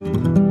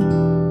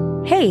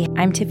Hey,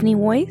 I'm Tiffany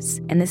Woys,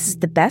 and this is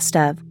the best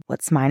of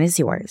What's Mine Is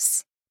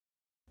Yours.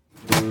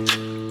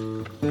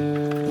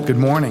 Good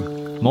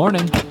morning.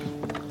 Morning.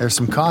 There's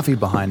some coffee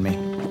behind me.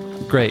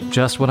 Great,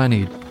 just what I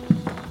need.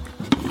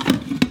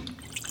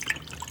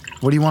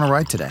 What do you want to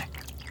write today?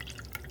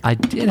 I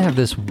did have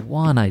this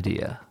one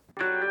idea.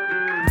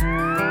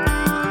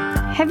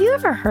 Have you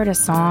ever heard a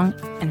song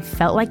and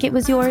felt like it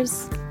was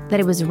yours? That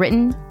it was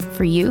written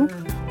for you?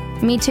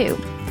 Me too.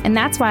 And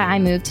that's why I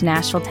moved to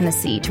Nashville,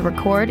 Tennessee to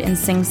record and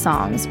sing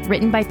songs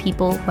written by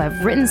people who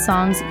have written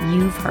songs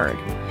you've heard.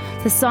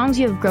 The songs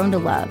you have grown to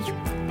love,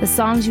 the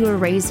songs you were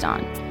raised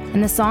on,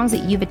 and the songs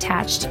that you've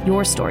attached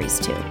your stories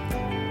to.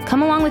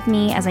 Come along with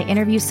me as I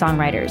interview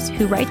songwriters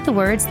who write the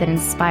words that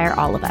inspire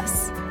all of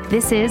us.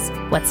 This is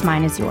What's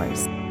Mine Is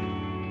Yours.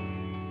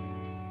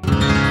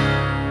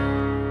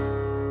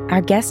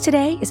 Our guest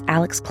today is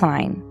Alex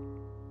Kline.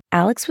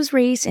 Alex was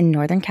raised in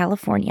Northern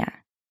California.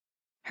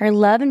 Her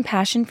love and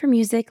passion for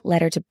music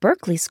led her to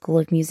Berklee School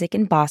of Music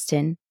in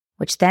Boston,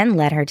 which then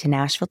led her to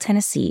Nashville,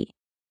 Tennessee,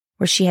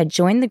 where she had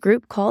joined the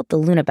group called the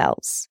Luna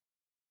Bells.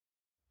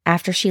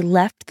 After she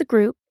left the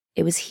group,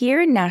 it was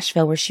here in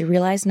Nashville where she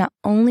realized not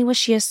only was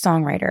she a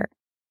songwriter,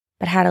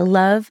 but had a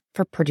love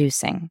for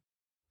producing.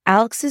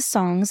 Alex's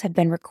songs have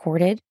been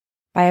recorded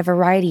by a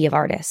variety of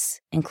artists,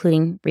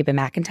 including Reba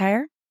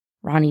McEntire,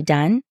 Ronnie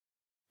Dunn,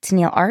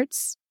 Tennille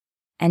Arts,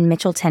 and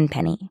Mitchell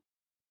Tenpenny.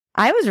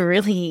 I was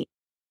really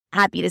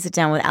happy to sit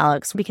down with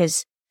Alex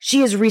because she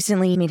has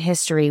recently made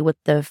history with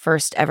the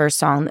first ever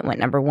song that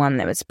went number one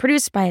that was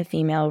produced by a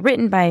female,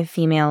 written by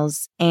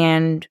females,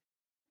 and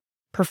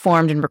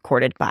performed and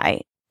recorded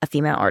by a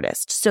female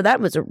artist. So that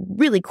was a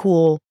really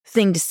cool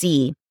thing to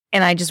see.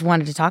 And I just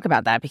wanted to talk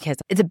about that because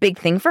it's a big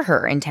thing for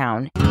her in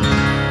town.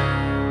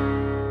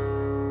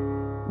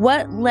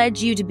 What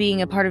led you to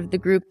being a part of the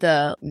group,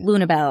 the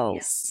Luna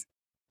Bells?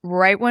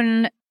 Right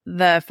when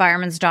the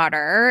Fireman's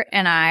Daughter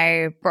and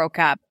I broke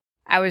up,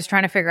 I was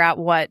trying to figure out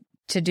what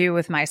to do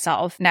with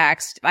myself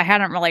next. I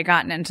hadn't really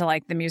gotten into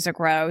like the Music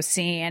Row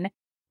scene.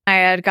 I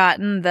had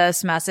gotten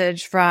this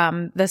message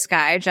from this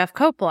guy, Jeff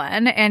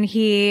Copeland, and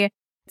he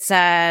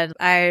said,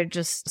 I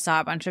just saw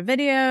a bunch of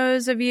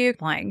videos of you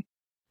playing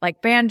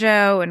like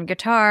banjo and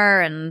guitar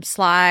and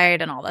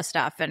slide and all this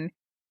stuff. And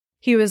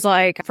he was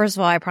like, first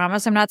of all, I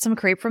promise I'm not some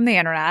creep from the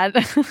internet.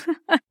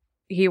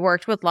 He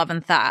worked with Love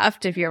and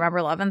Theft, if you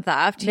remember Love and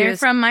Theft. They're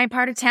from my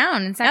part of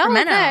town in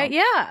Sacramento. Oh, okay.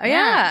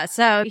 Yeah.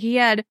 So he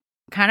had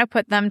kind of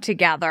put them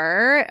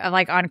together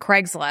like on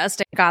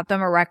Craigslist, got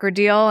them a record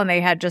deal, and they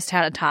had just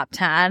had a top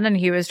 10. And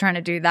he was trying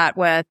to do that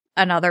with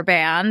another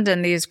band.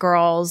 And these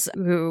girls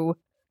who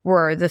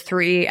were the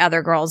three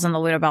other girls in the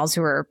Luna Bells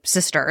who were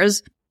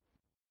sisters,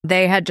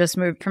 they had just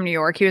moved from New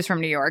York. He was from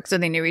New York, so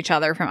they knew each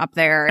other from up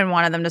there and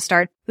wanted them to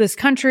start this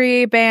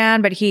country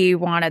band, but he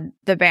wanted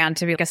the band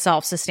to be like a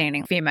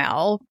self-sustaining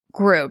female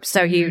group.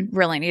 So he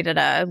really needed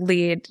a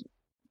lead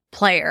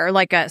player,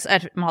 like a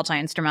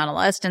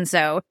multi-instrumentalist. And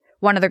so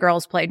one of the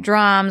girls played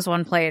drums,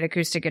 one played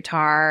acoustic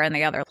guitar, and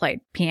the other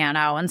played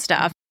piano and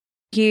stuff.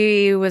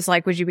 He was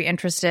like, would you be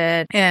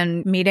interested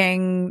in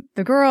meeting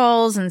the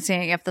girls and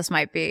seeing if this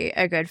might be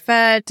a good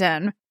fit?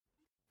 And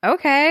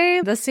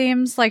okay, this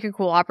seems like a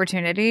cool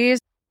opportunity.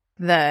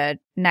 The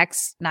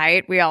next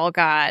night, we all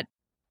got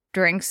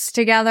drinks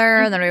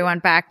together. Then we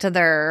went back to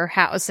their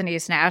house in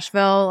East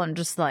Nashville and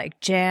just like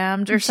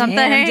jammed or something.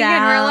 And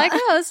we're like,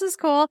 oh, this is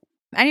cool.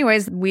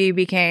 Anyways, we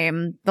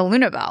became the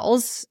Luna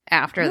Bells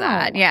after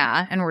that.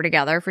 Yeah. And we're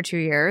together for 2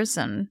 years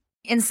and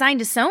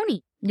signed to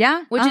Sony.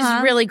 Yeah. Which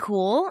is really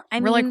cool.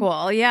 Really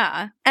cool.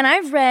 Yeah. And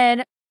I've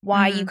read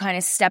why you kind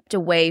of stepped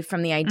away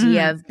from the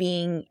idea of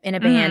being in a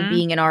band,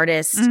 being an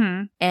artist.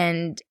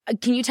 And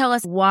can you tell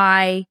us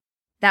why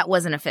that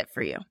wasn't a fit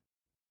for you?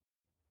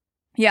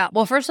 Yeah.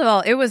 Well, first of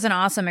all, it was an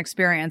awesome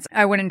experience.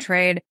 I wouldn't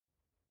trade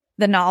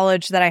the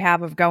knowledge that I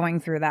have of going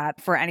through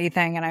that for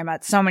anything. And I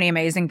met so many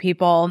amazing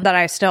people that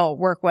I still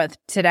work with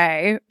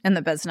today in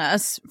the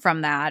business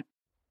from that.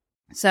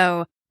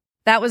 So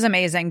that was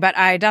amazing. But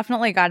I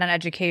definitely got an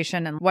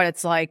education in what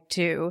it's like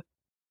to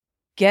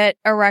get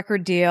a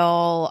record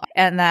deal,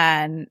 and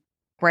then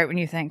right when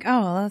you think,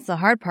 oh, well, that's the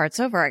hard part's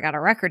over, I got a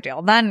record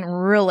deal, then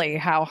really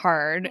how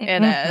hard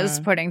it is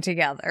putting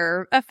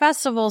together a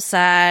festival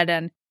set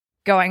and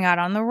going out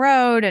on the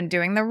road and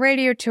doing the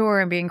radio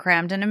tour and being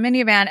crammed in a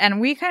minivan. And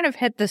we kind of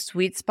hit the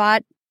sweet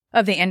spot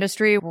of the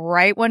industry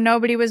right when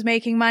nobody was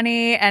making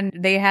money and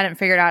they hadn't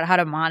figured out how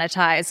to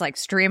monetize like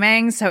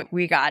streaming. So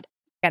we got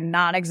a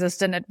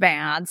non-existent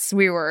advance.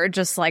 We were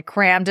just like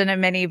crammed in a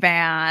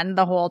minivan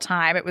the whole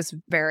time. It was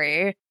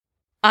very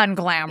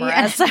unglamorous.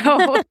 Yeah.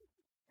 So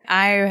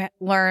I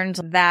learned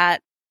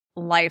that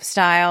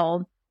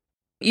lifestyle,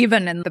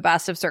 even in the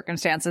best of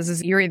circumstances,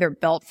 is you're either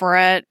built for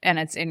it and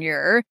it's in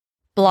your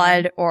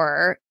blood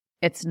or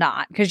it's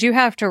not. Because you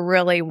have to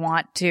really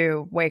want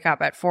to wake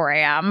up at 4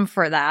 a.m.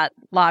 for that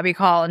lobby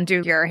call and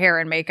do your hair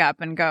and makeup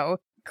and go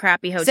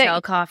crappy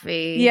hotel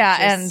coffee.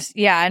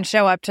 And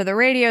show up to the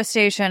radio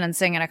station and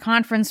sing in a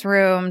conference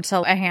room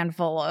to a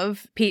handful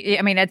of people.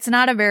 I mean, it's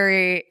not a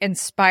very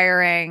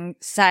inspiring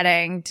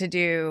setting to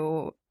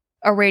do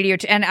a radio.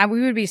 And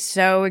we would be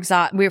so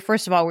exhausted.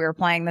 First of all, we were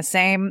playing the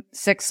same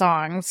 6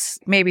 songs,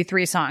 maybe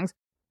 3 songs,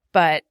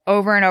 but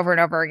over and over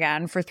and over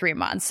again for 3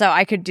 months. So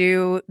I could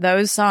do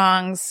those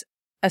songs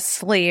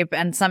asleep,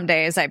 and some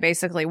days I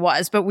basically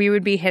was, but we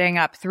would be hitting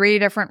up 3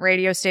 different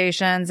radio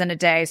stations in a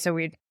day. So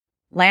we'd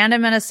land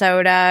in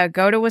Minnesota,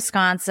 go to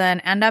Wisconsin,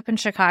 end up in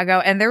Chicago,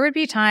 and there would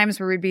be times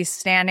where we'd be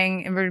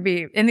standing and we'd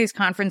be in these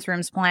conference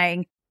rooms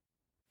playing,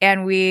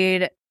 and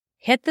we'd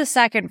hit the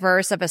second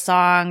verse of a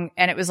song,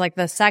 and it was like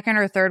the second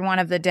or third one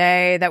of the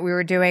day that we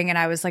were doing, and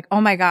I was like, oh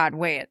my God,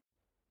 wait,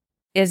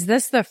 is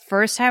this the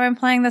first time I'm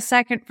playing the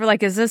second?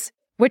 Is this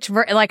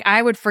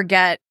I would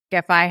forget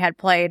if I had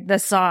played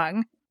this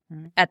song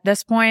at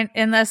this point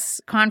in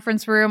this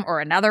conference room or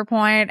another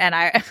point.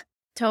 And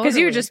because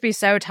you would just be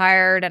so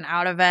tired and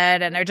out of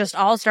it, and it just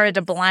all started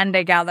to blend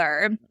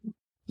together.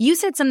 You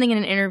said something in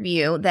an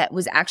interview that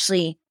was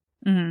actually,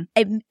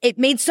 it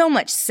made so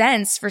much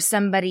sense for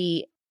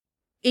somebody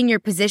in your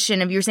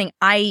position of, you're saying,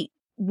 I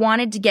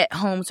wanted to get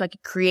home so I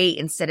could create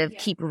instead of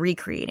keep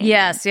recreating.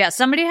 Yes.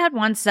 Somebody had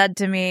once said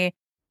to me,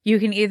 you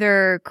can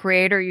either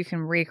create or you can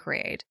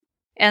recreate.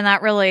 And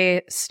that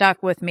really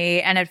stuck with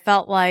me. And it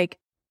felt like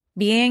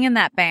being in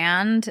that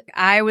band,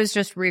 I was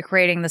just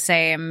recreating the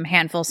same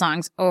handful of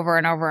songs over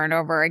and over and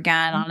over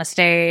again on a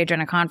stage, in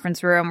a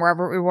conference room,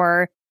 wherever we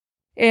were.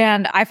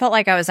 And I felt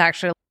like I was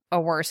actually a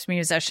worse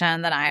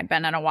musician than I had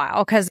been in a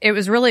while, because it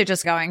was really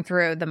just going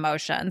through the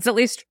motions, at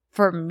least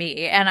for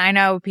me. And I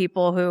know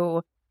people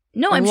who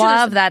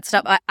love that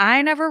stuff.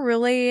 I never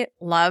really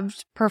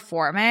loved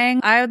performing.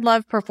 I would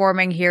love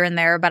performing here and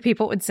there, but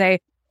people would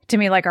say to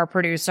me, like our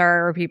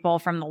producer or people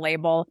from the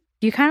label,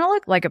 you kind of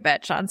look like a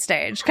bitch on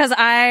stage, because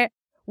I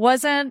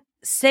wasn't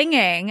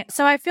singing.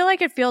 So I feel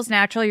like it feels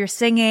natural. You're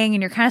singing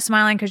and you're kind of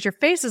smiling because your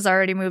face is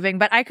already moving,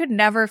 but I could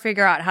never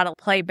figure out how to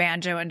play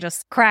banjo and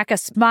just crack a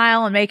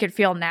smile and make it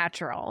feel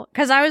natural,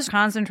 because I was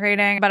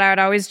concentrating, but I would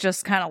always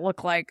just kind of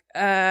look like,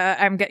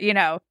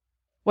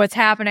 what's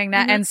happening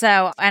now.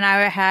 And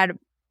I had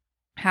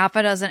half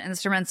a dozen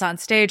instruments on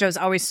stage. I was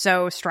always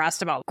so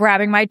stressed about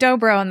grabbing my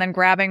dobro and then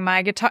grabbing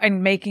my guitar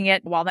and making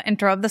it while the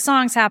intro of the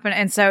songs happened.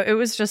 And so it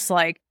was just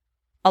like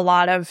a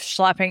lot of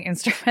schlepping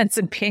instruments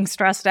and being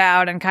stressed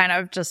out and kind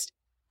of just,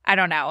 I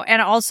don't know.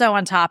 And also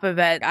on top of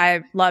it,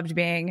 I loved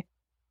being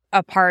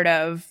a part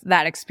of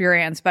that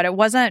experience, but it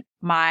wasn't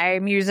my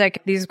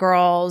music. These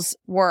girls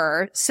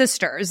were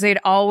sisters. They'd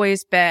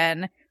always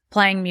been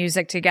playing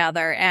music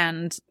together,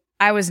 and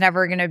I was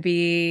never going to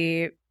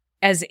be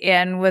as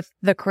in with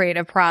the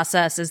creative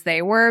process as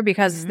they were,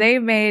 because they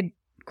made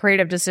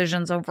creative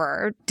decisions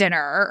over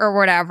dinner or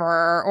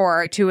whatever,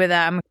 or 2 of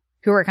them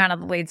who were kind of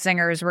the lead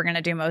singers were going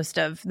to do most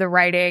of the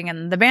writing,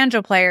 and the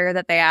banjo player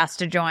that they asked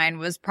to join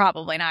was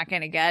probably not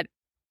going to get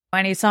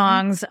any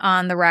songs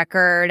on the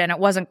record, and it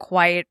wasn't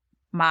quite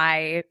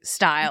my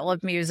style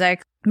of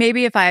music.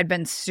 Maybe if I had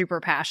been super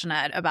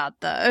passionate about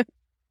the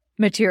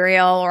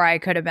material, or I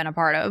could have been a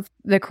part of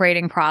the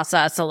creating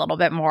process a little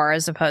bit more,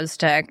 as opposed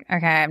to,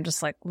 okay, I'm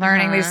just like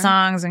learning these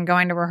songs and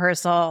going to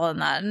rehearsal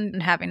and then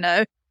having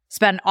to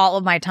spend all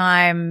of my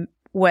time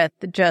with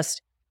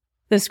just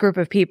this group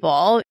of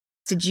people.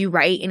 Did you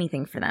write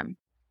anything for them?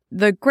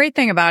 The great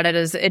thing about it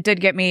is it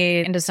did get me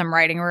into some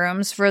writing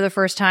rooms for the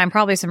first time,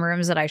 probably some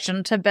rooms that I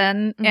shouldn't have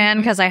been in,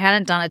 because I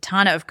hadn't done a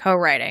ton of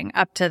co-writing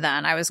up to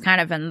then. I was kind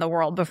of in the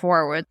world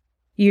before where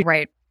you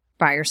write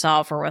by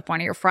yourself or with one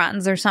of your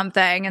friends or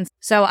something. And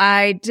so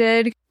I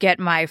did get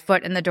my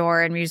foot in the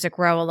door in Music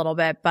Row a little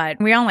bit, but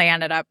we only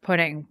ended up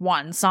putting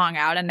 1 song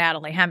out, and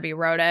Natalie Hemby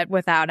wrote it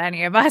without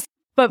any of us.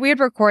 But we had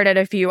recorded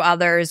a few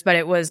others, but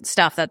it was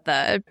stuff that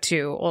the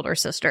 2 older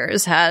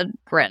sisters had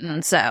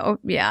written. So,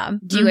 yeah.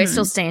 Do you guys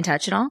still stay in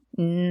touch at all?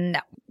 No.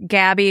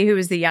 Gabby, who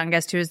is the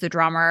youngest, who is the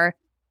drummer,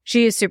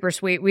 she is super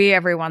sweet. We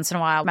every once in a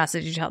while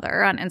message each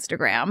other on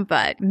Instagram,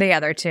 but the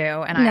other 2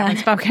 and I haven't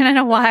spoken in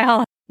a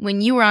while.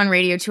 When you were on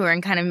radio tour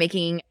and kind of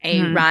making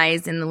a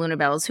rise in the Luna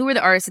Bells, who were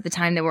the artists at the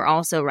time that were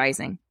also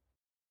rising?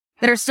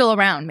 That are still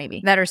around,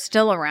 maybe. That are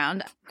still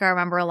around. I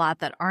remember a lot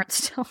that aren't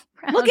still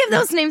around. We'll give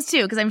those names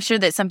too, because I'm sure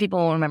that some people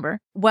will remember.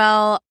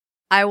 Well,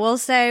 I will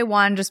say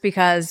one just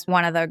because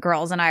one of the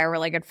girls and I are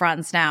really good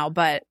friends now,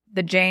 but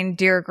the Jane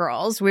Deere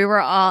girls, we were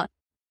all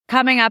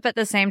coming up at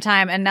the same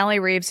time. And Nellie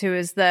Reeves, who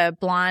is the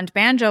blonde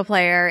banjo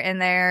player in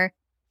there,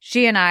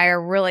 she and I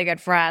are really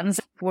good friends.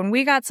 When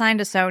we got signed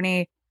to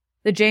Sony,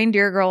 the Jane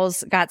Deere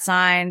girls got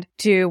signed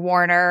to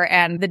Warner,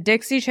 and the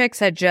Dixie Chicks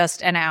had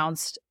just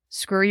announced,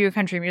 screw you,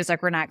 country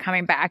music, we're not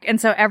coming back.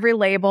 And so every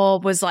label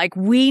was like,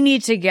 we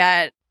need to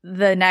get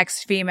the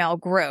next female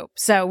group.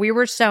 So we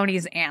were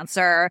Sony's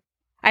answer.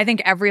 I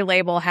think every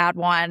label had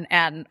one,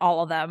 and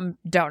all of them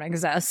don't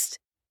exist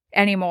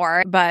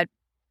anymore. But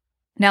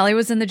Nellie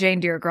was in the Jane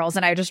Deere girls,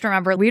 and I just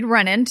remember we'd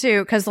run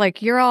into, because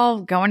like you're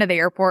all going to the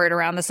airport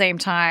around the same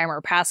time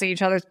or passing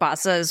each other's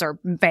buses or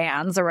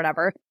vans or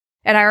whatever.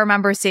 And I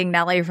remember seeing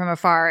Nellie from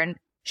afar, and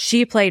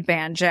she played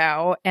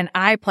banjo and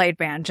I played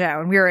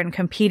banjo and we were in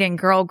competing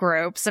girl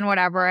groups and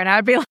whatever. And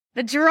I'd be like,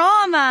 The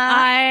drama.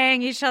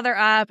 eyeing each other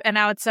up. And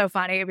now it's so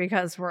funny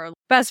because we're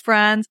best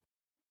friends.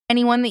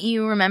 Anyone that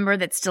you remember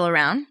that's still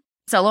around?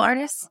 Solo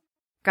artists?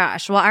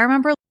 Gosh, well, I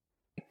remember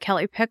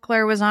Kelly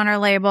Pickler was on our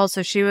label,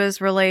 so she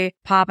was really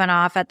popping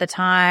off at the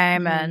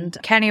time. And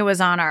Kenny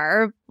was on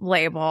our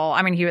label.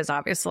 I mean, he was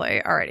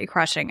obviously already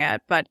crushing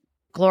it, but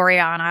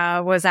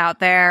Gloriana was out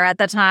there at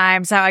the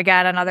time. So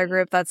again, another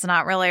group that's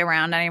not really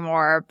around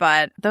anymore.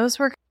 But those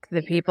were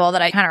the people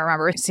that I kind of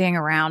remember seeing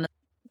around.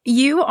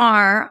 You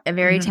are a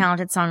very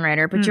talented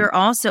songwriter, but you're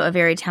also a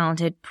very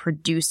talented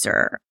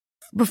producer.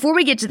 Before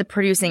we get to the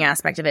producing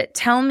aspect of it,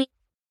 tell me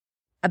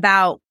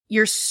about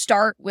your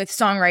start with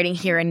songwriting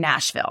here in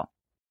Nashville.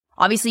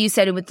 Obviously, you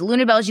said with the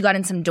Luna Bells, you got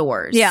in some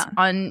doors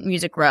on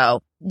Music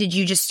Row. Did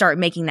you just start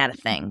making that a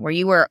thing where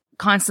you were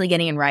constantly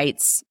getting in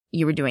rights?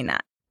 You were doing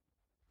that?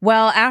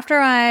 Well, after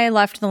I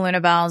left the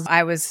Luna Bells,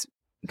 I was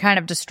kind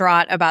of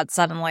distraught about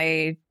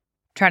suddenly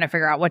trying to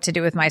figure out what to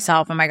do with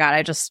myself. Oh my God,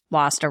 I just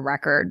lost a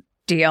record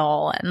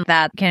deal. And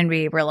that can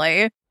be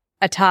really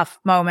a tough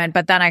moment.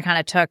 But then I kind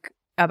of took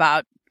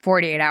about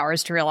 48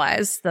 hours to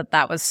realize that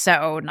that was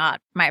so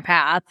not my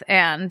path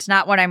and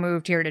not what I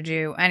moved here to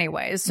do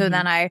anyways. So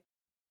then I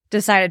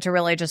decided to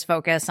really just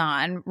focus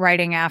on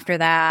writing after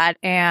that.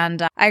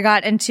 And I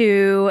got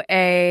into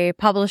a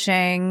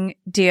publishing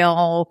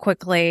deal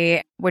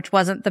quickly, which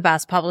wasn't the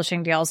best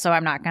publishing deal. So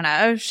I'm not going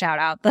to shout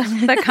out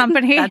the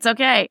company. That's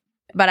okay.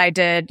 But I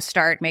did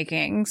start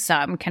making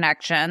some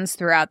connections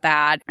throughout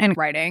that and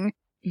writing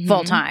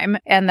full time.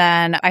 And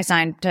then I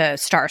signed to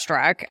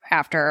Starstruck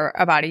after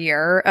about a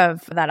year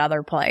of that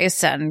other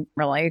place and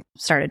really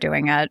started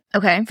doing it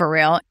for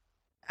real.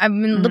 I've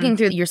been looking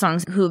through your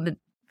songs, who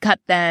cut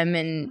them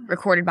and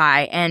recorded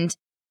by, and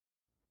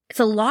it's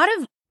a lot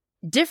of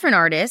different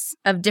artists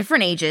of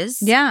different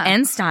ages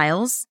and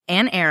styles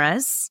and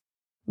eras.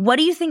 What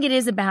do you think it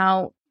is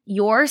about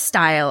your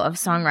style of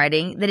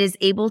songwriting that is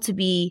able to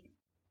be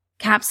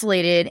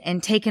encapsulated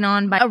and taken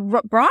on by a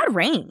broad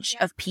range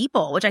of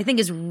people, which I think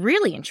is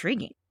really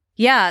intriguing?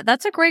 Yeah,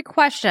 that's a great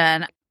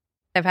question.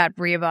 I've had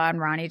Reba and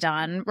Ronnie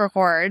Dunn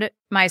record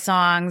my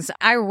songs.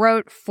 I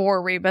wrote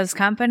for Reba's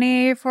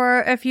company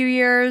for a few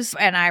years.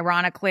 And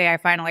ironically, I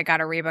finally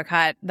got a Reba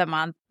cut the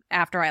month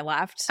after I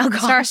left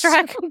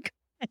Starstruck.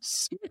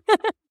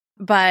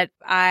 But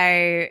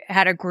I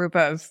had a group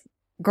of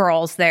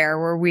girls there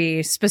where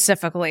we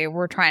specifically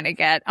were trying to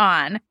get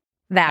on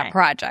that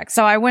project.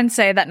 So I wouldn't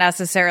say that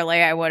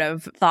necessarily I would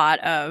have thought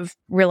of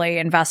really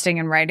investing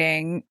in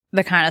writing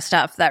the kind of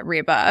stuff that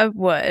Reba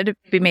would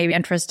be maybe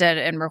interested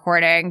in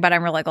recording. But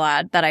I'm really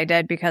glad that I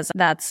did, because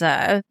that's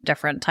a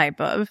different type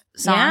of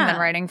song than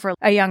writing for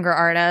a younger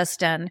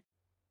artist. And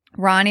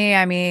Ronnie,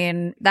 I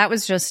mean, that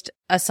was just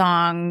a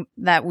song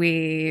that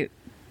we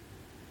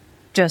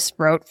just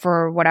wrote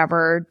for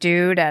whatever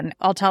dude. And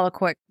I'll tell a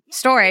quick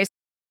story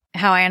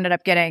how I ended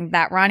up getting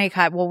that Ronnie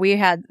cut. Well, we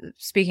had,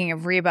 speaking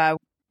of Reba,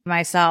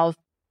 myself,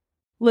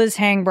 Liz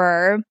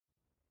Hangber,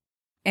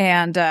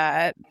 and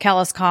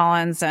Kellis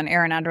Collins and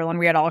Aaron Enderlin,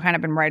 we had all kind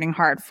of been writing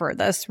hard for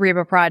this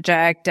Reba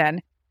project.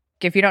 And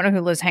if you don't know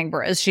who Liz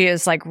Hangber is, she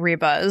is like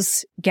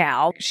Reba's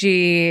gal.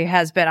 She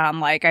has been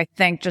on I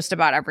think just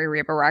about every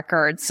Reba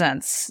record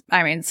since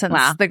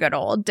the good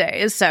old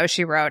days. So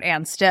she wrote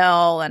And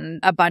Still and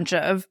a bunch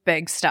of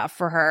big stuff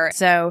for her.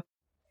 So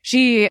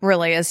she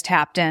really is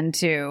tapped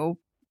into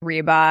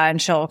Reba,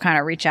 and she'll kind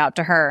of reach out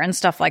to her and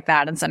stuff like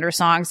that and send her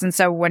songs. And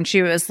so when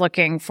she was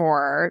looking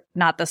for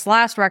not this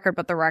last record,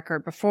 but the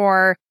record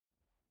before,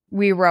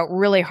 we wrote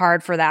really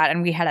hard for that.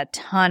 And we had a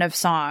ton of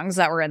songs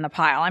that were in the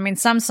pile. I mean,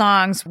 some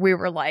songs we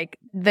were like,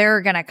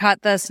 they're going to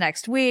cut this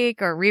next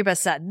week, or Reba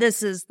said,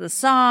 this is the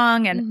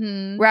song.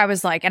 And where I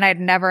was like, and I'd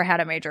never had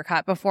a major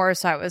cut before.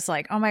 So I was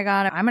like, oh my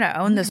God, I'm going to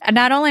own this. And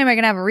not only am I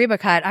going to have a Reba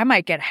cut, I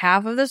might get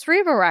half of this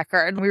Reba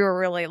record. We were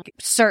really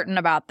certain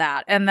about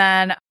that. And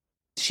then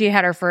she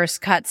had her first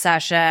cut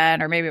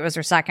session, or maybe it was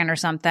her second or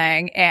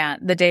something.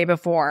 And the day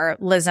before,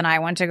 Liz and I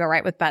went to go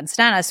write with Ben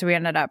Stennis, who we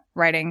ended up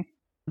writing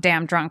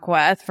Damn Drunk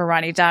with for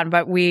Ronnie Dunn.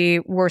 But we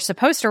were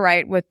supposed to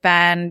write with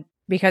Ben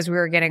because we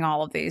were getting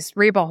all of these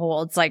Reba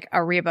holds, like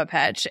a Reba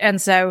pitch. And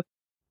so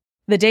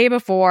the day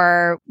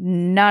before,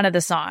 none of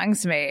the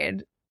songs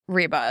made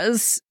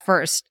Reba's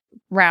first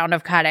round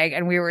of cutting.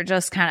 And we were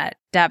just kind of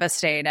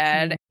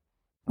devastated.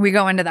 We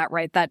go into that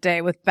right that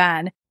day with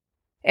Ben.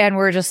 And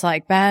we're just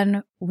like,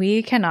 Ben,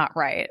 we cannot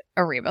write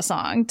a Reba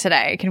song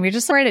today. Can we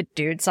just write a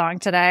dude song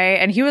today?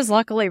 And he was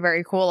luckily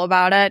very cool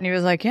about it. And he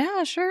was like,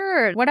 yeah,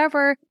 sure,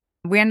 whatever.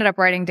 We ended up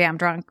writing Damn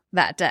Drunk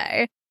that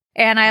day.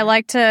 And I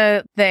like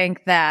to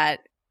think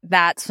that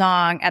that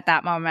song at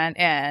that moment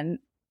in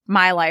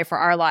my life or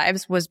our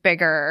lives was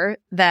bigger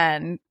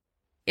than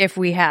if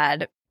we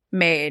had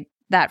made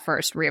that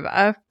first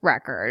Reba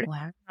record.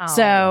 Wow.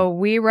 So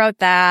we wrote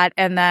that.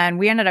 And then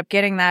we ended up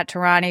getting that to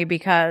Ronnie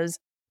because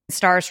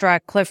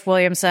Starstruck, Cliff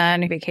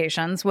Williamson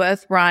vacations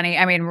with Ronnie.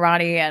 I mean,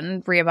 Ronnie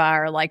and Reba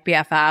are like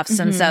BFFs.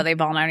 And so they've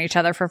all known each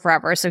other for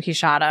forever. So he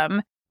shot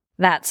him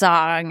that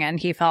song, and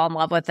he fell in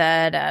love with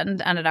it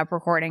and ended up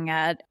recording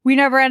it. We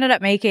never ended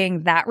up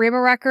making that Reba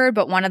record,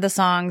 but one of the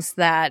songs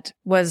that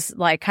was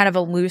like kind of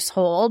a loose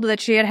hold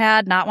that she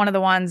had, not one of the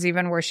ones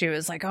even where she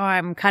was like, oh,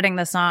 I'm cutting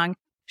the song.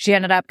 She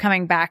ended up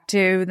coming back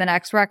to the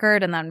next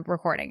record and then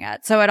recording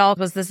it. So it all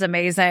was this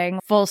amazing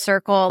full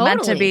circle,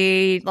 meant to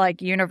be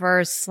like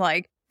universe,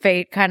 like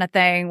fate kind of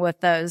thing with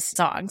those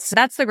songs.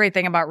 That's the great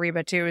thing about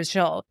Reba too, is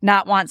she'll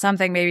not want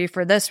something maybe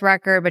for this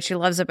record, but she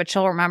loves it, but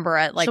she'll remember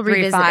it like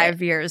 3-5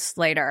 years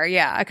later.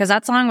 Yeah. Because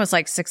that song was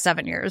like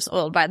 6-7 years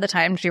old by the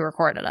time she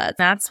recorded it.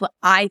 That's what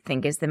I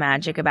think is the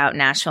magic about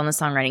Nashville and the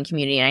songwriting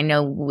community. And I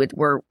know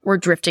we're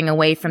drifting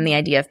away from the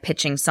idea of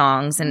pitching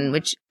songs, and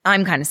which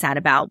I'm kind of sad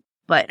about,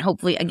 but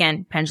hopefully,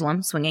 again,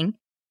 pendulum swinging,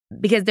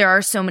 because there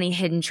are so many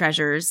hidden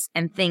treasures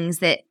and things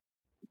that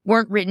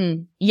weren't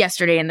written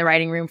yesterday in the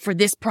writing room for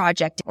this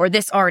project or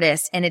this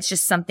artist. And it's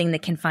just something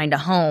that can find a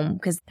home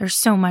because there's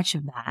so much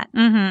of that.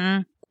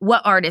 Mm-hmm.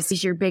 What artist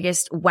is your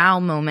biggest wow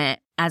moment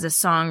as a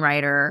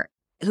songwriter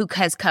who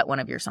has cut one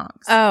of your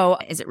songs? Oh,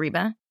 is it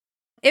Reba?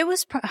 It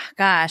was,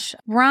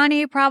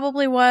 Ronnie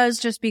probably was,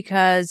 just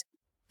because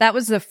that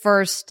was the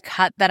first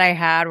cut that I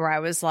had where I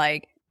was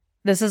like,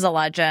 this is a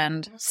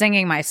legend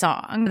singing my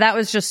song. That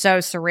was just so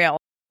surreal.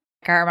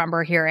 I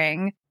remember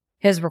hearing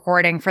his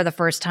recording for the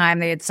first time.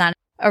 They had sent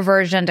a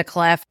version to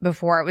Cliff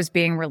before it was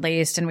being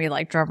released, and we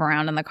like drove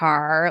around in the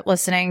car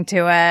listening to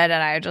it. And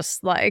I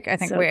just like, I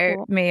think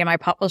me and my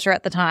publisher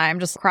at the time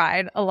just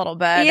cried a little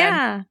bit.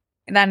 Yeah.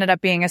 And it ended up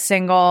being a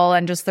single,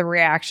 and just the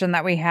reaction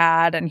that we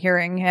had and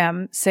hearing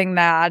him sing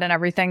that and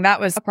everything,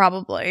 that was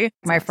probably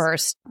my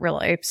first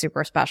really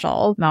super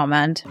special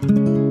moment.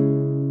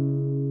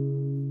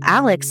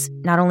 Alex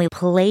not only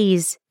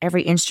plays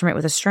every instrument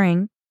with a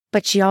string,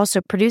 but she also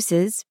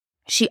produces.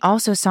 She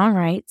also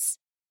songwrites.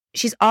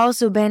 She's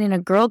also been in a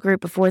girl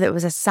group before that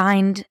was a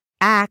signed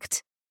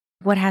act.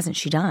 What hasn't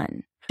she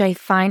done? I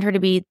find her to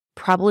be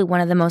probably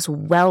one of the most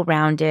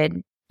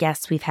well-rounded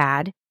guests we've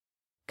had,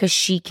 because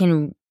she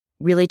can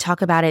really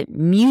talk about it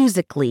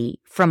musically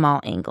from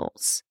all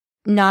angles.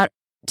 Not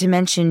to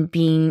mention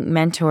being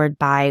mentored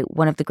by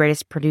one of the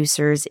greatest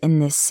producers in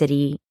this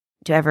city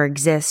to ever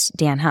exist,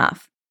 Dan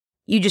Huff.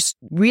 You just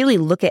really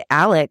look at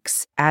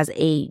Alex as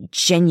a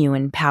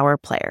genuine power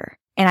player.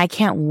 And I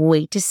can't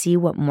wait to see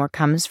what more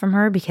comes from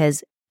her,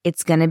 because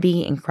it's going to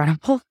be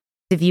incredible.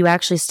 If you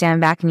actually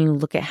stand back and you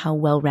look at how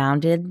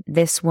well-rounded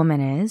this woman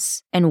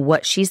is and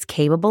what she's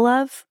capable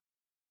of,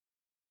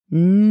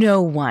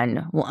 no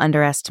one will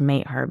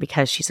underestimate her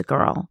because she's a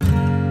girl.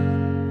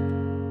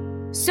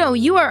 So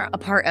you are a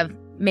part of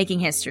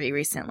making history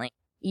recently.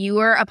 You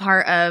were a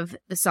part of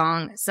the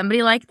song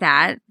Somebody Like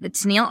That, the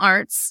Tennille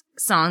Arts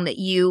song that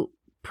you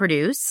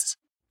produced,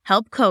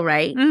 helped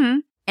co-write,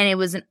 and it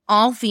was an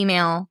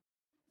all-female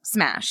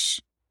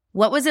smash.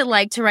 What was it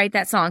like to write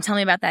that song? Tell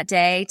me about that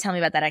day. Tell me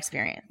about that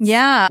experience.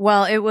 Yeah.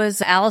 Well, it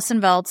was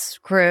Allison Velt's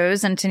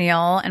Cruz and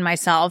Tennille and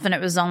myself, and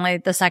it was only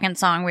the second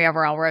song we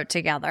ever all wrote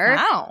together.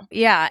 Wow.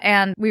 Yeah.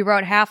 And we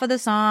wrote half of the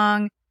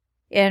song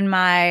in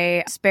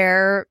my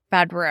spare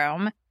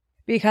bedroom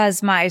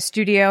because my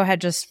studio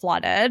had just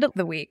flooded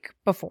the week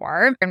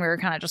before, and we were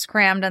kind of just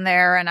crammed in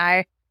there. And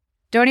I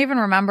don't even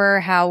remember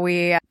how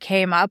we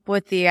came up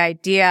with the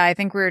idea. I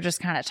think we were just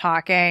kind of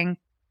talking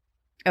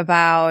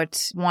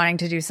about wanting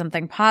to do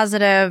something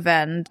positive.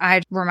 And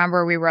I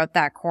remember we wrote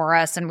that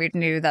chorus and we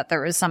knew that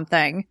there was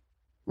something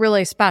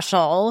really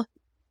special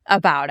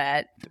about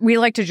it. We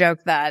like to joke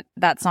that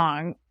that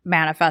song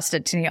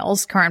manifested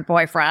Tennille's current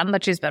boyfriend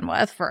that she's been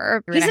with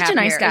for 3.5 years. He's such a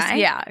nice guy.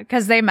 Yeah,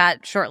 because they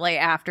met shortly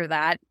after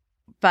that.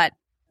 But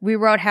we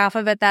wrote half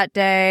of it that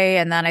day.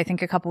 And then I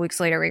think a couple weeks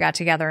later, we got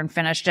together and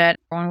finished it.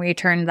 When we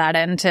turned that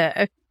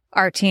into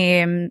our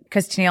team,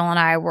 because Tennille and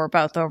I were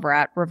both over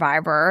at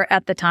Reviver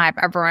at the time,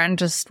 everyone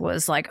just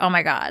was like, oh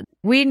my God.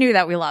 We knew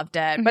that we loved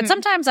it. But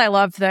sometimes I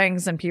love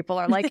things and people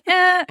are like,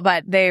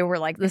 but they were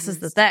like, this is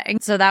the thing.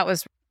 So that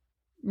was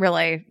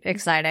really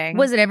exciting.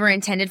 Was it ever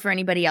intended for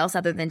anybody else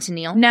other than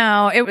Tennille?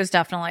 No, it was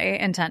definitely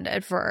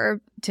intended for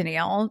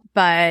Tennille,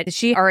 but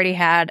she already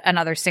had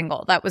another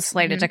single that was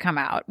slated to come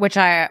out, which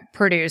I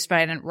produced, but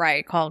I didn't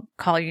write, called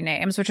Call You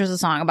Names, which was a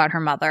song about her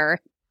mother.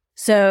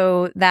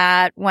 So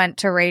that went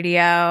to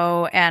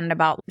radio, and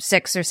about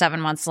 6 or 7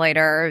 months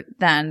later,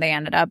 then they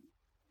ended up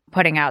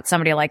putting out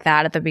Somebody Like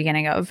That at the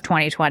beginning of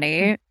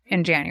 2020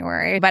 in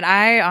January. But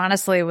I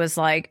honestly was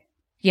like,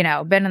 you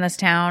know, been in this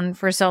town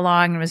for so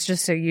long and was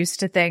just so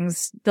used to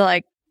things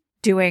like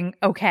doing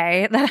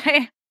okay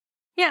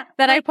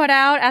that I put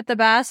out at the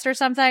best or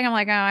something. I'm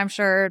like, oh, I'm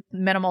sure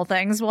minimal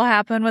things will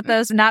happen with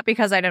this. Not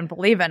because I didn't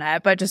believe in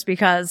it, but just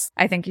because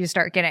I think you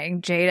start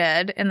getting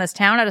jaded in this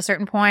town at a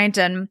certain point.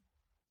 And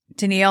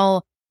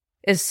Tennille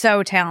is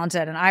so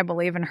talented, and I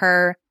believe in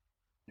her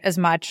as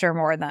much or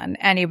more than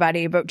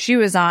anybody, but she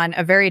was on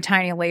a very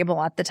tiny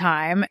label at the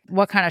time.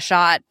 What kind of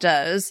shot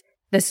does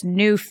this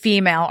new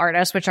female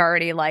artist, which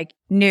already like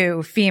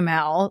new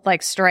female,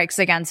 like strikes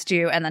against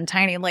you, and then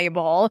tiny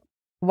label?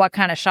 What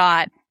kind of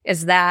shot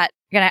is that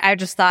I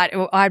just thought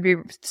I'd be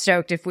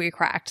stoked if we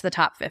cracked the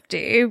top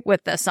 50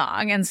 with this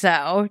song. And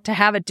so to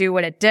have it do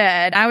what it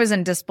did, I was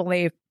in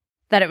disbelief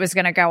that it was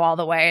going to go all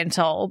the way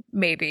until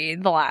maybe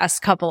the last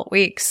couple of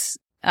weeks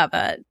of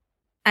it.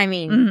 I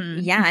mean,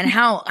 yeah. And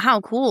how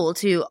cool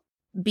to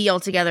be all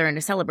together and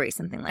to celebrate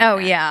something like that. Oh,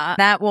 yeah.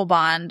 That will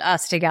bond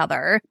us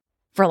together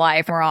for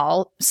life. We're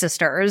all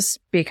sisters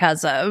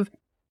because of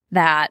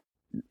that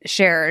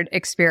shared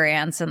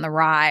experience and the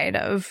ride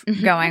of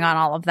going on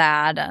all of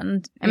that.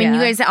 And I mean, you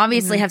guys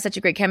obviously have such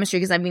a great chemistry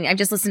because I mean, I've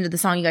just listened to the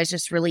song you guys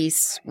just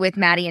released with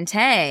Maddie and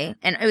Tay,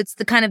 and it's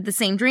the kind of the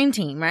same dream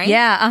team, right?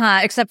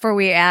 Yeah, except for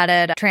we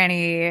added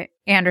Tranny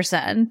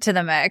Anderson to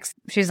the mix.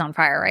 She's on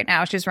fire right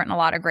now. She's written a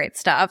lot of great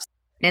stuff.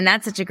 And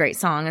that's such a great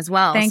song as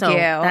well. Thank you.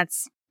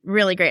 That's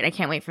really great. I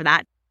can't wait for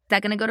that. Is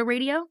that going to go to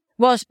radio?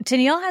 Well,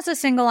 Tennille has a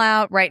single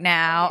out right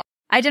now.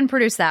 I didn't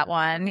produce that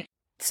one.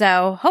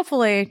 So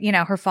hopefully,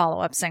 her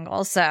follow-up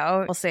single.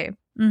 So we'll see.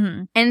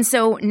 And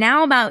so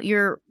now about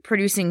your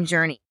producing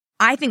journey.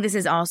 I think this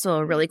is also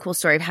a really cool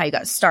story of how you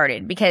got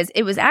started, because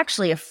it was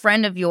actually a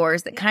friend of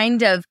yours that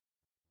kind of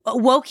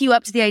woke you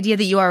up to the idea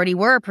that you already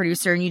were a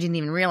producer and you didn't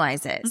even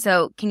realize it.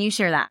 So can you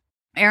share that?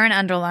 Erin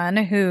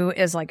Enderlin, who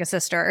is like a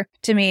sister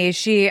to me,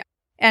 she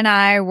and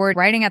I were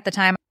writing at the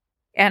time.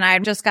 And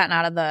I'd just gotten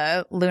out of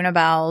the Luna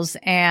Bells,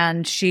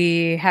 and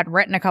she had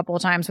written a couple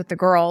of times with the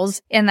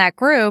girls in that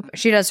group.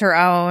 She does her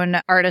own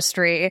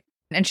artistry,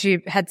 and she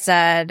had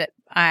said,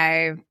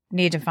 I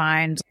need to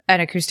find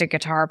an acoustic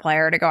guitar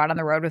player to go out on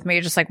the road with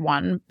me, just like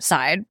one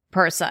side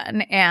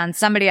person. And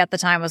somebody at the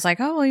time was like,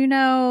 oh,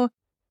 well,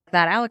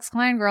 that Alex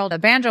Kline girl, the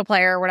banjo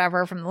player or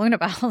whatever from the Luna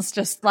Bells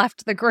just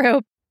left the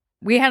group.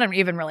 We hadn't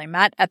even really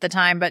met at the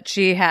time, but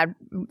she had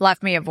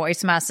left me a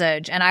voice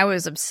message, and I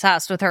was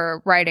obsessed with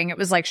her writing. It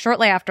was like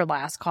shortly after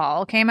Last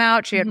Call came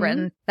out. She had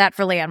written that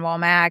for Leanne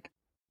Womack,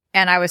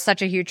 and I was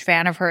such a huge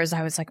fan of hers.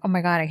 I was like, oh my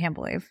God, I can't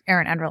believe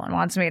Erin Enderlin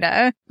wants me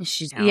to.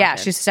 She's talented. Yeah,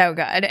 she's so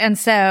good. And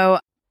so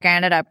I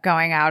ended up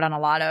going out on a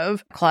lot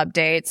of club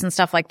dates and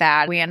stuff like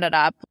that. We ended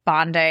up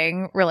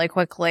bonding really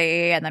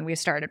quickly, and then we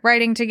started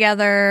writing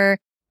together.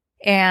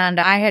 And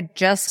I had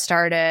just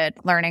started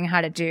learning how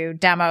to do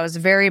demos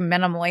very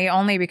minimally,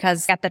 only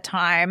because at the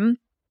time,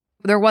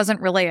 there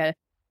wasn't really a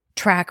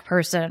track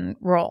person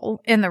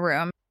role in the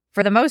room.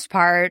 For the most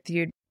part,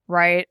 you'd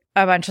write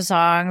a bunch of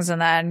songs,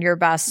 and then your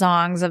best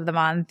songs of the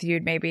month,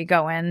 you'd maybe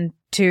go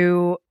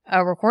into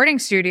a recording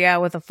studio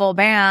with a full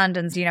band,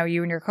 and, you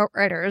and your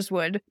co-writers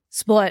would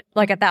split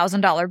like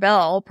 $1,000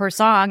 bill per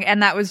song.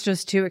 And that was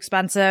just too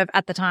expensive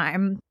at the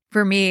time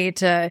for me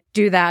to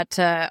do that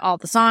to all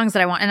the songs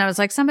that I want. And I was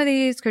like, some of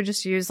these could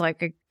just use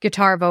like a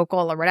guitar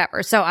vocal or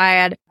whatever. So I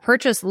had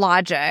purchased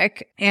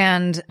Logic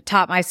and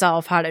taught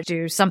myself how to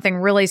do something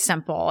really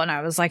simple. And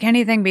I was like,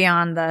 anything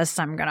beyond this,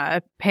 I'm going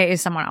to pay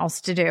someone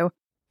else to do.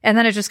 And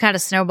then it just kind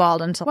of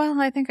snowballed into,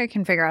 well, I think I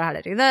can figure out how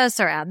to do this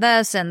or add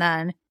this. And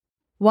then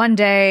one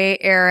day,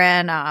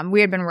 Erin, we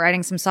had been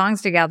writing some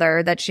songs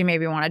together that she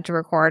maybe wanted to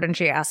record. And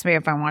she asked me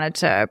if I wanted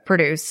to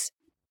produce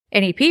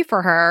an EP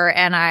for her.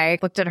 And I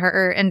looked at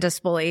her in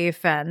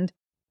disbelief and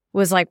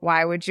was like,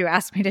 why would you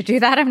ask me to do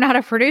that? I'm not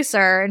a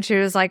producer. And she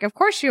was like, of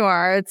course you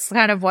are. It's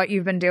kind of what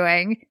you've been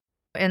doing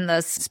in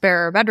this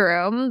spare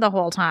bedroom the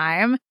whole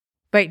time,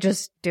 but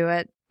just do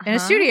it in a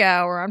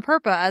studio or on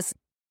purpose.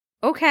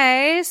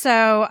 Okay.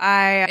 So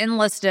I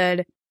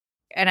enlisted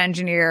an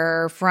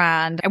engineer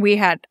friend, and we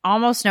had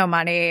almost no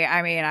money.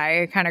 I mean,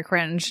 I kind of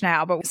cringe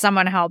now, but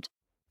someone helped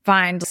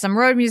find some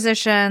road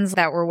musicians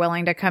that were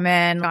willing to come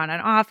in on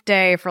an off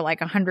day for like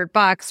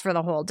 $100 for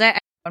the whole day.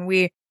 And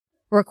we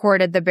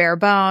recorded the bare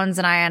bones,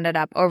 and I ended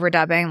up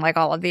overdubbing like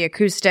all of the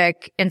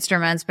acoustic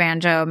instruments,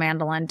 banjo,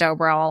 mandolin,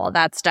 dobro, all of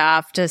that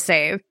stuff to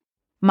save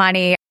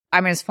money. I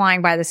mean, it was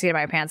flying by the seat of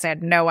my pants. I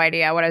had no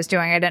idea what I was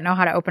doing. I didn't know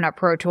how to open up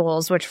Pro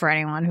Tools, which for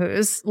anyone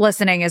who's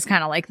listening is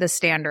kind of like the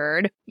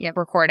standard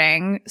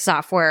recording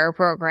software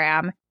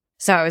program.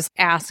 So I was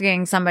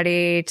asking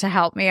somebody to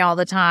help me all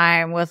the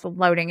time with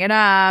loading it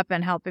up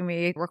and helping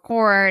me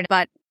record.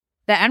 But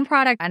the end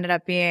product ended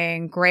up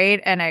being great,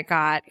 and it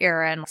got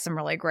Erin some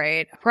really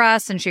great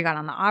press, and she got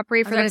on the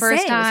Opry for the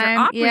first time. It was her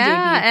Opry debut.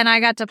 And I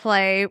got to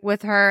play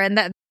with her, and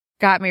that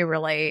got me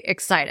really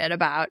excited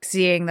about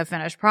seeing the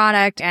finished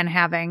product and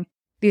having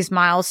these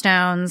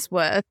milestones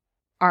with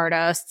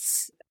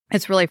artists.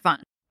 It's really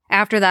fun.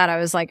 After that, I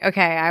was like,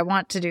 okay, I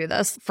want to do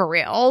this for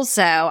real.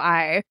 So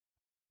I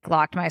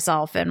locked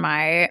myself in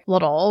my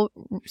little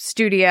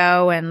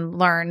studio and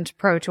learned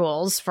Pro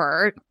Tools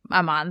for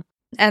a month.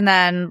 And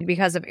then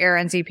because of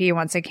Erin's EP,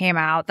 once it came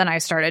out, then I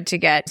started to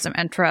get some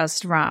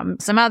interest from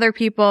some other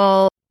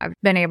people. I've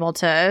been able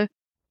to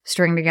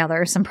string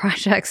together some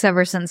projects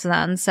ever since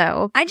then.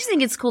 So I just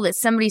think it's cool that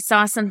somebody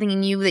saw something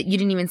in you that you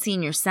didn't even see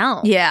in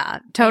yourself. Yeah,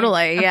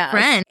 totally. A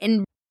friend.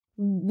 And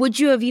would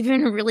you have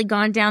even really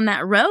gone down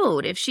that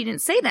road if she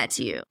didn't say that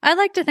to you? I'd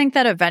like to think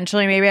that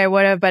eventually maybe I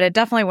would have, but it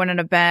definitely wouldn't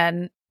have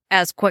been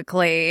as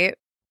quickly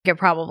it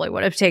probably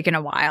would have taken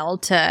a while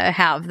to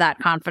have that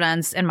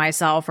confidence in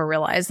myself or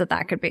realize that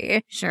that could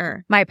be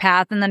my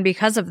path. And then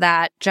because of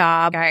that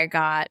job, I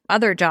got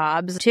other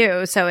jobs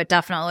too. So it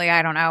definitely,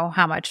 I don't know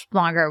how much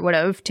longer it would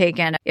have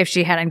taken if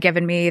she hadn't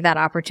given me that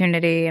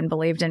opportunity and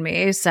believed in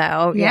me.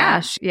 So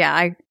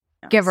I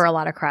give her a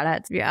lot of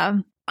credit. Yeah.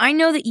 I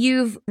know that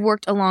you've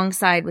worked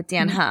alongside with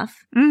Dan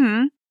Huff.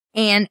 Mm-hmm.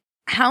 And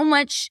how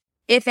much,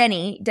 if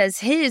any, does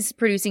his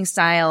producing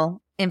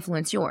style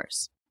influence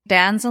yours?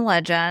 Dan's a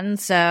legend.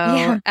 So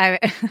I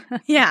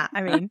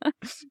mean,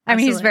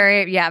 he's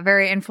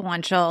very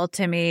influential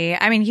to me.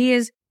 I mean, he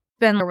has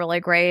been a really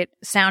great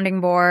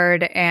sounding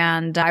board,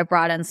 and I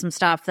brought in some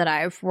stuff that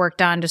I've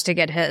worked on just to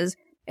get his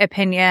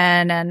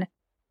opinion, and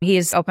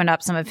he's opened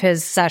up some of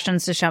his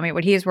sessions to show me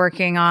what he's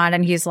working on,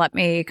 and he's let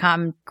me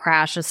come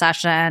crash a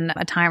session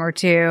a time or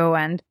two,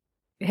 and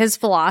his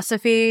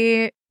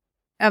philosophy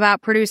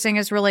about producing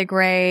is really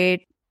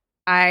great.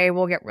 I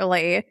will get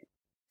really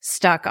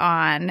stuck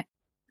on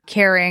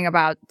caring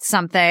about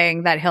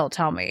something that he'll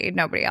tell me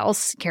nobody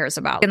else cares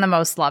about in the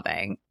most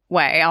loving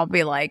way. I'll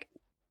be like,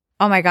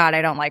 oh my God,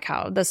 I don't like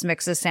how this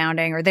mix is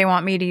sounding, or they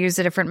want me to use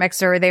a different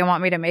mixer, or they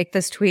want me to make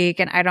this tweak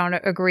and I don't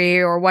agree,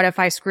 or what if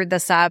I screwed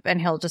this up? And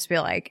he'll just be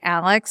like,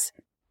 Alex,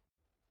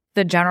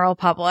 the general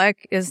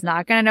public is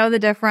not going to know the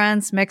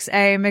difference. Mix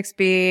A, mix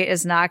B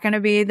is not going to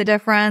be the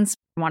difference.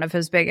 One of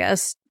his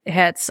biggest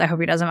hits, I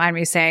hope he doesn't mind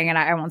me saying, and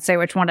I won't say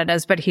which one it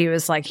is, but he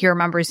was like, he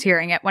remembers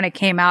hearing it when it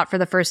came out for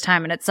the first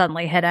time, and it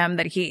suddenly hit him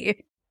that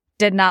he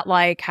did not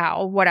like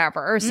how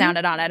whatever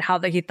sounded on it, how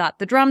he thought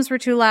the drums were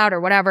too loud or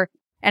whatever.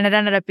 And it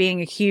ended up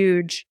being a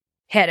huge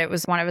hit. It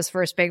was one of his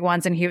first big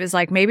ones. And he was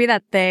like, maybe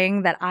that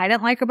thing that I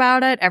didn't like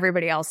about it,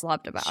 everybody else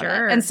loved about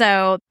it. And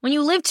so when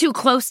you live too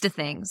close to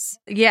things.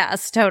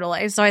 Yes,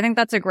 totally. So I think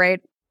that's a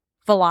great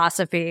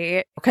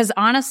philosophy, because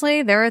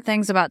honestly, there are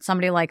things about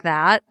somebody like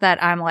that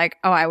I'm like,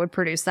 oh, I would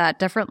produce that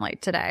differently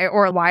today.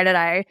 Or why did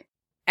I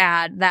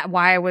add that?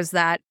 Why was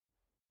that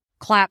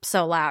clap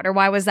so loud? Or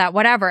why was that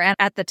whatever? And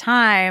at the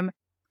time,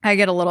 I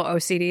get a little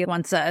OCD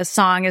once a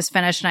song is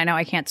finished and I know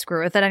I can't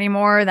screw with it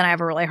anymore. Then I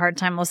have a really hard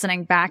time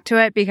listening back to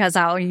it, because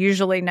I'll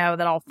usually know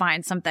that I'll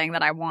find something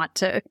that I want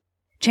to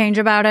change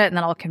about it. And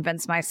then I'll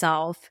convince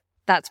myself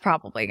that's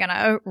probably going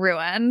to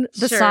ruin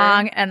the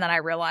song. And then I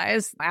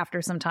realize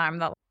after some time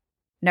that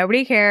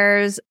nobody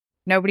cares.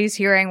 Nobody's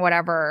hearing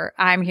whatever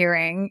I'm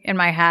hearing in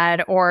my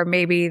head, or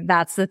maybe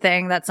that's the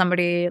thing that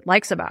somebody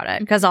likes about it,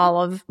 because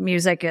all of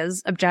music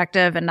is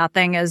objective and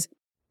nothing is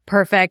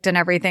perfect, and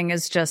everything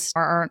is just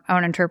our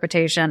own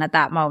interpretation at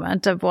that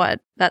moment of what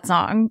that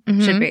song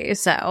should be.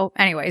 So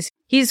anyways,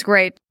 he's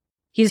great.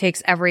 He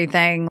takes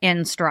everything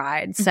in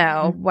stride.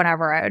 So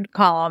whenever I would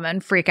call him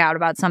and freak out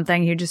about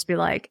something, he'd just be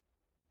like,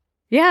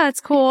 yeah,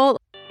 it's cool.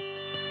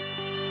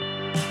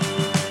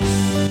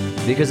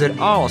 Because it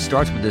all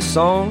starts with a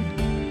song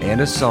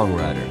and a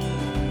songwriter.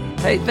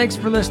 Hey, thanks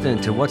for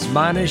listening to What's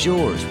Mine Is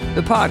Yours,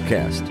 the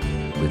podcast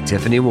with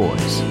Tiffany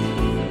Woys.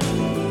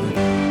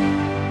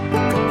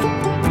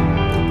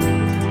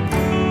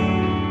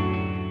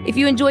 If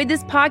you enjoyed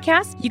this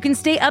podcast, you can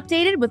stay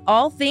updated with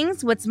all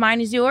things What's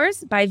Mine Is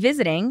Yours by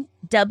visiting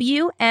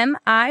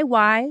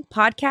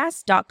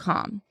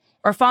WMIYpodcast.com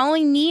or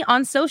following me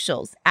on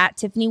socials at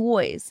Tiffany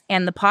Woys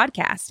and the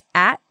podcast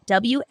at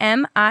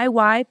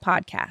WMIY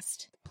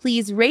Podcast.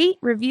 Please rate,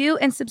 review,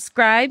 and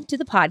subscribe to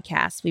the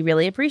podcast. We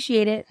really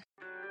appreciate it.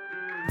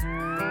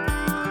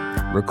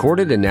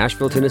 Recorded in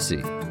Nashville,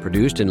 Tennessee.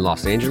 Produced in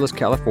Los Angeles,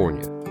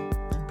 California.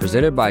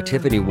 Presented by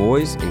Tiffany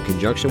Woys in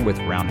conjunction with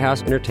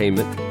Roundhouse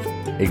Entertainment.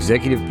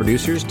 Executive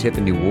producers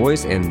Tiffany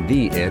Woys and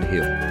The Ed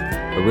Hill.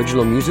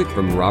 Original music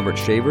from Robert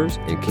Shavers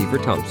and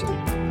Kiefer Thompson.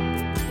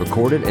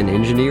 Recorded and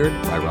engineered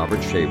by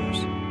Robert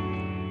Shavers.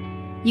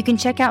 You can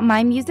check out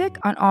my music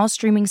on all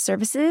streaming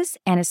services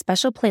and a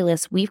special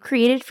playlist we've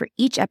created for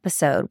each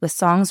episode with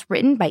songs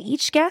written by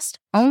each guest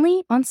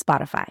only on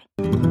Spotify.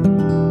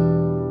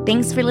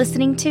 Thanks for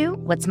listening to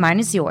What's Mine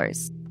Is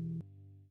Yours.